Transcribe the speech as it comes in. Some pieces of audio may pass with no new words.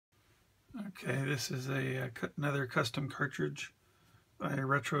Okay, this is another custom cartridge by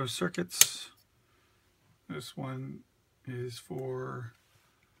Retro Circuits. This one is for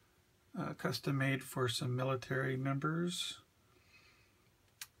custom made for some military members.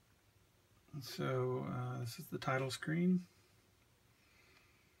 So this is the title screen.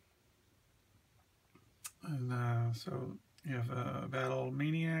 And so you have Battle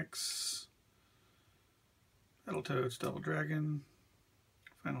Maniacs, Battletoads, Double Dragon,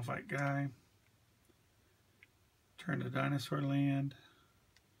 Final Fight Guy, Turn to Dinosaur Land,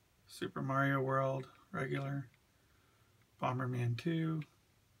 Super Mario World, regular, Bomberman 2,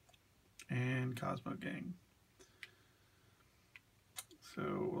 and Cosmo Gang.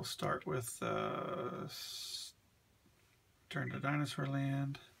 So we'll start with Turn to Dinosaur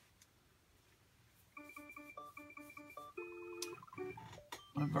Land.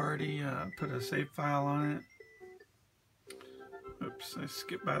 I've already put a save file on it. Oops, I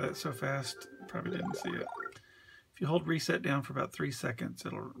skipped by that so fast, probably didn't see it. If you hold reset down for about 3 seconds,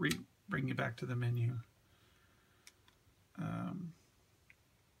 it'll bring you back to the menu.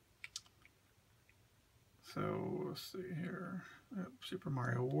 So let's see here. Super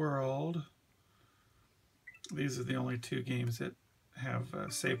Mario World. These are the only 2 games that have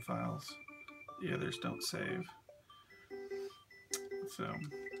save files. The others don't save. So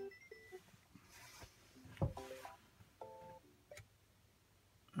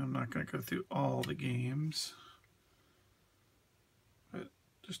I'm not going to go through all the games, but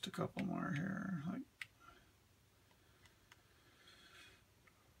just a couple more here. Like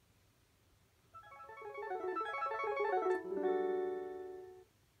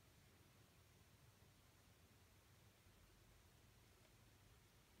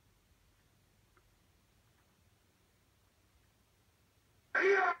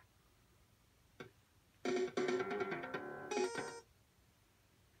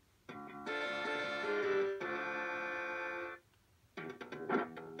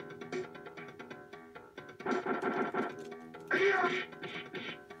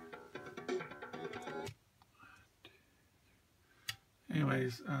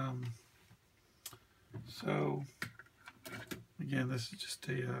anyways, so again, this is just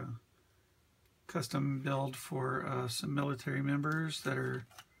a custom build for some military members that are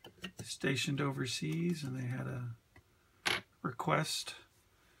stationed overseas, and they had a request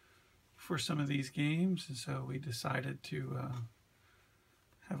for some of these games, and so we decided to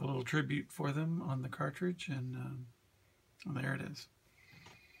have a little tribute for them on the cartridge, and there it is.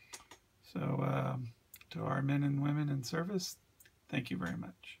 So to our men and women in service, thank you very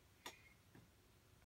much.